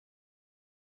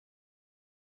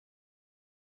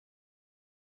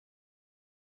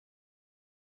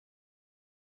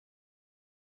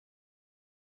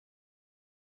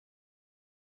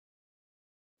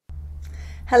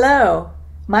Hello,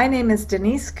 my name is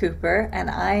Denise Cooper, and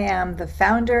I am the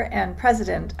founder and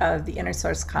president of the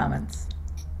InnerSource Commons.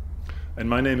 And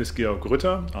my name is Georg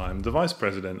Grutter. I'm the vice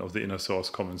president of the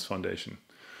InnerSource Commons Foundation.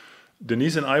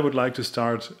 Denise and I would like to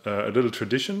start a little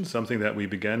tradition, something that we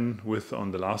began with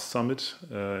on the last summit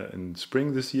in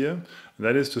spring this year. And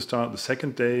that is to start the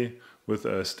second day with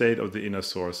a State of the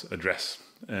InnerSource address.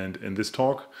 And in this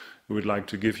talk, we would like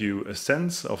to give you a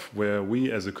sense of where we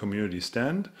as a community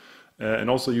stand,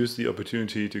 and also use the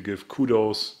opportunity to give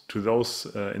kudos to those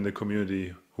in the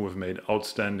community who have made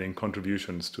outstanding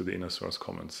contributions to the InnerSource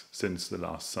Commons since the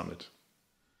last summit.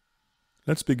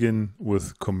 Let's begin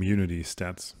with community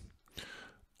stats.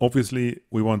 Obviously,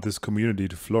 we want this community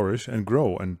to flourish and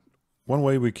grow, and one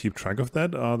way we keep track of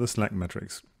that are the Slack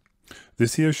metrics.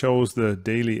 This here shows the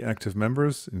daily active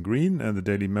members in green and the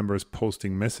daily members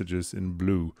posting messages in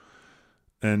blue.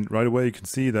 And right away you can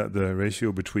see that the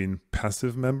ratio between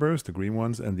passive members, the green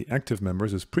ones, and the active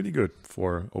members is pretty good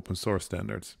for open source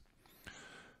standards.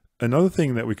 Another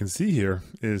thing that we can see here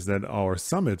is that our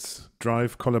summits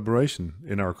drive collaboration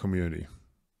in our community.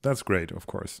 That's great, of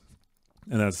course.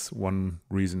 And that's one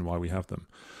reason why we have them.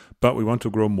 But we want to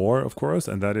grow more, of course,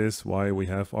 and that is why we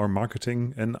have our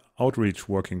marketing and outreach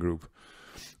working group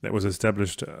that was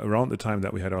established around the time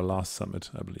that we had our last summit,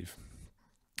 I believe.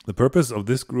 The purpose of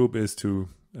this group is to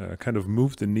kind of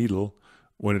move the needle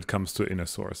when it comes to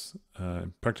InnerSource.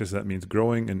 In practice, that means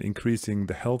growing and increasing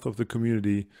the health of the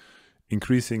community,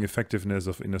 increasing effectiveness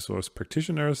of InnerSource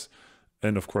practitioners,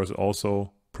 and of course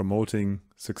also promoting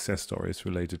success stories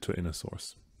related to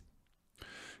InnerSource.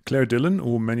 Claire Dillon,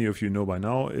 who many of you know by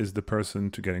now, is the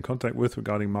person to get in contact with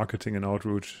regarding marketing and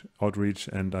outreach,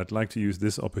 and I'd like to use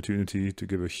this opportunity to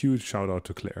give a huge shout out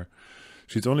to Claire.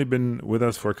 She's only been with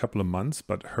us for a couple of months,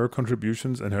 but her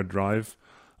contributions and her drive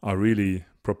are really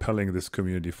propelling this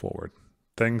community forward.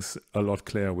 Thanks a lot,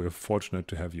 Claire. We're fortunate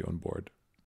to have you on board.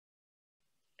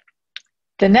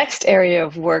 The next area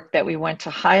of work that we want to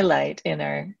highlight in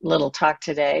our little talk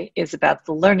today is about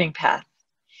the learning path.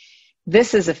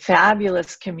 This is a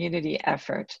fabulous community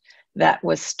effort that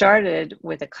was started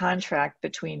with a contract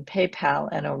between PayPal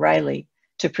and O'Reilly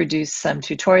to produce some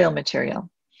tutorial material.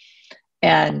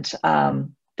 And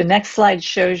the next slide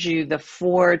shows you the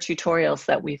 4 tutorials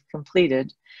that we've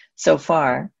completed so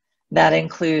far. That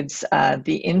includes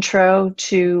the intro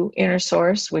to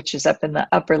InnerSource, which is up in the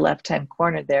upper left-hand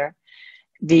corner there,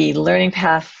 the learning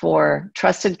path for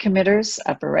trusted committers,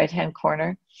 upper right-hand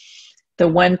corner, the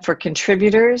one for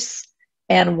contributors,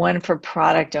 and one for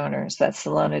product owners that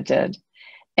Salona did.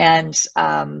 And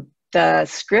the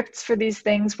scripts for these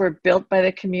things were built by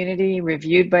the community,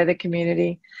 reviewed by the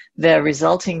community. The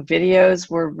resulting videos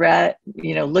were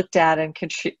looked at and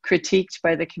critiqued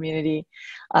by the community.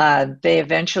 They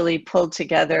eventually pulled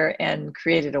together and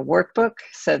created a workbook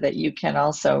so that you can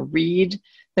also read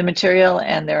the material,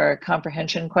 and there are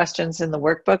comprehension questions in the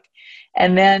workbook.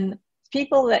 And then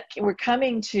people that were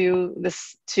coming to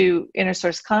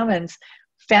InnerSource Commons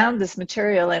found this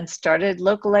material and started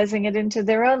localizing it into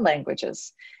their own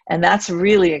languages. And that's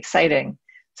really exciting.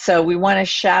 So we want to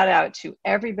shout out to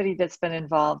everybody that's been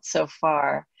involved so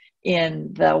far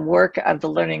in the work of the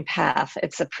learning path.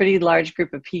 It's a pretty large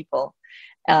group of people.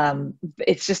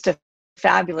 It's just a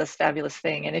fabulous, fabulous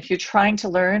thing. And if you're trying to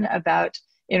learn about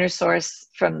InnerSource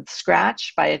from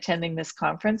scratch by attending this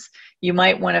conference, you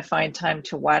might want to find time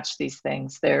to watch these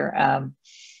things. They're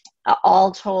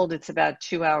all told, it's about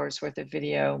 2 hours worth of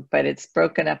video, but it's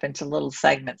broken up into little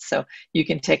segments, so you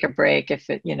can take a break if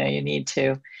you need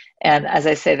to. And as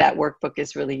I say, that workbook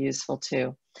is really useful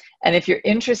too. And if you're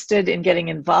interested in getting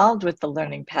involved with the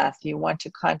learning path, you want to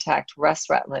contact Russ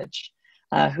Rutledge,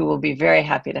 who will be very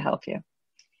happy to help you.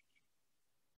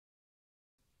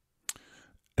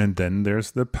 And then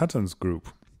there's the Patterns group.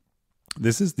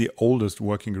 This is the oldest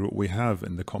working group we have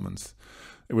in the Commons.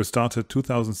 It was started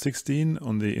 2016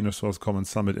 on the InnerSource Commons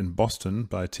Summit in Boston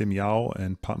by Tim Yao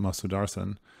and Padma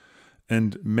Sudarsan,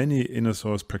 and many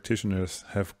InnerSource practitioners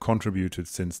have contributed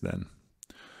since then.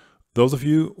 Those of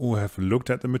you who have looked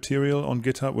at the material on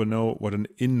GitHub will know what an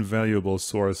invaluable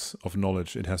source of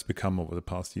knowledge it has become over the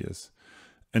past years.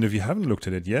 And if you haven't looked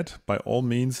at it yet, by all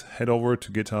means head over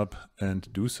to GitHub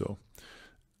and do so.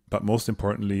 But most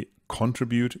importantly,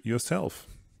 contribute yourself.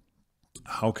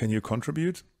 How can you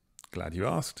contribute? Glad you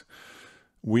asked.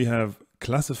 We have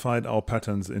classified our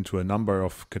patterns into a number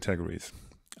of categories.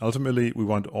 Ultimately, we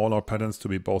want all our patterns to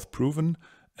be both proven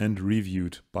and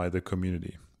reviewed by the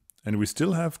community. And we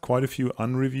still have quite a few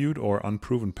unreviewed or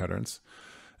unproven patterns.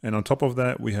 And on top of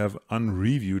that, we have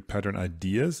unreviewed pattern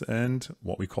ideas and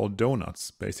what we call donuts,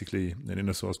 basically an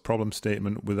InnerSource problem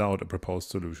statement without a proposed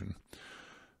solution.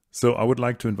 So I would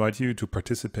like to invite you to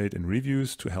participate in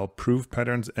reviews to help prove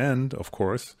patterns and, of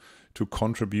course, to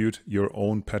contribute your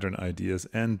own pattern ideas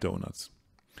and donuts.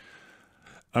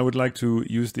 I would like to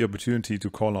use the opportunity to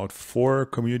call out 4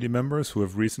 community members who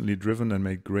have recently driven and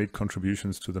made great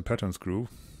contributions to the Patterns group.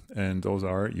 And those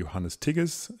are Johannes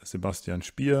Tigges, Sebastian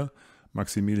Spier,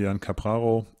 Maximilian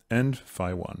Capraro, and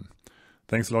Phi1.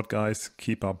 Thanks a lot, guys.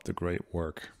 Keep up the great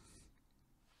work.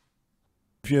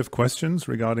 If you have questions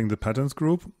regarding the Patterns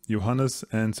group, Johannes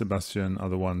and Sebastian are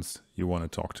the ones you want to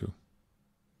talk to.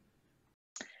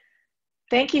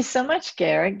 Thank you so much,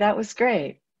 Georg. That was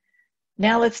great.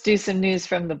 Now let's do some news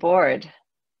from the board.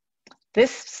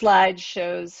 This slide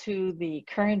shows who the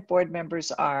current board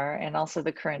members are and also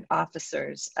the current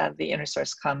officers of the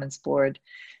InnerSource Commons board.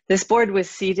 This board was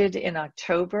seated in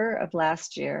October of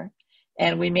last year,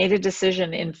 and we made a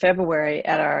decision in February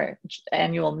at our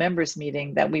annual members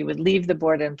meeting that we would leave the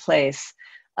board in place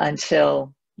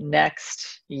until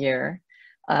next year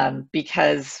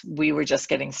because we were just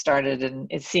getting started and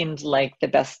it seemed like the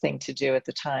best thing to do at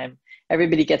the time.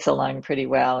 Everybody gets along pretty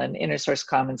well and InnerSource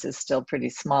Commons is still pretty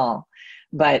small,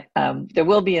 but there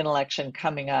will be an election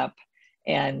coming up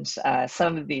and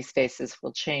some of these faces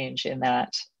will change in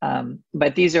that.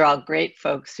 But these are all great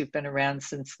folks who've been around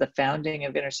since the founding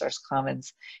of InnerSource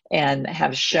Commons and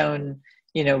have shown,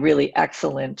 really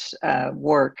excellent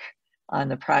work on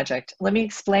the project. Let me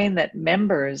explain that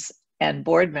members and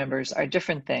board members are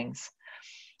different things.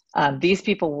 These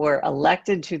people were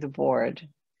elected to the board,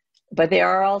 but they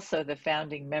are also the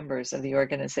founding members of the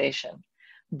organization.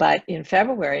 But in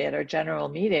February at our general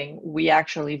meeting, we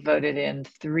actually voted in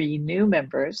 3 new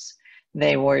members.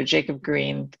 They were Jacob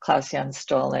Green, Klaus-Jan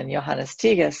Stoll, and Johannes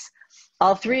Tigges.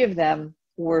 All 3 of them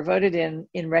were voted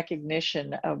in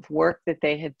recognition of work that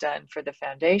they had done for the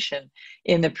foundation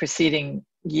in the preceding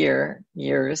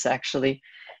years actually.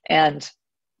 And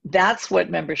that's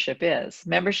what membership is.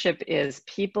 Membership is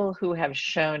people who have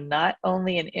shown not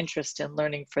only an interest in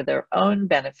learning for their own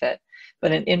benefit,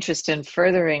 but an interest in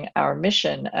furthering our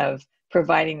mission of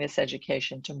providing this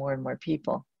education to more and more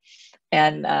people.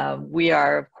 And we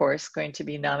are, of course, going to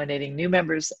be nominating new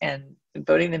members and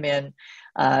voting them in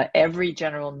every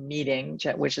general meeting,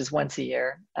 which is once a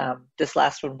year. This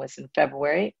last one was in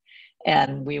February,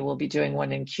 and we will be doing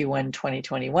one in Q1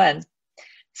 2021.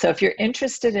 So if you're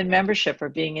interested in membership or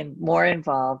being more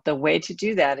involved, the way to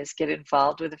do that is get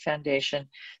involved with the foundation,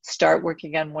 start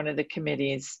working on one of the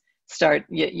committees,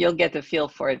 you'll get the feel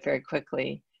for it very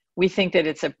quickly. We think that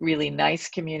it's a really nice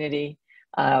community.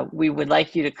 We would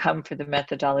like you to come for the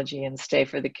methodology and stay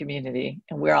for the community.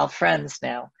 And we're all friends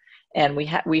now. And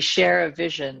we share a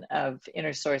vision of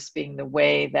InnerSource being the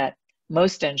way that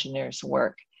most engineers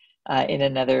work in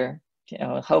another,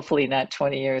 hopefully not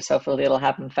 20 years, hopefully it'll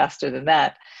happen faster than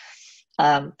that.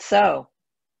 So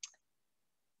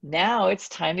now it's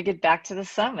time to get back to the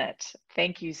summit.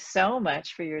 Thank you so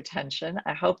much for your attention.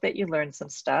 I hope that you learned some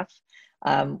stuff.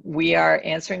 We are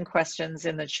answering questions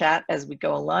in the chat as we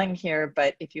go along here,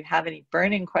 but if you have any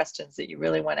burning questions that you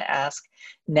really want to ask,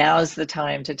 now's the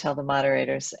time to tell the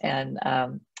moderators, and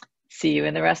see you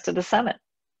in the rest of the summit.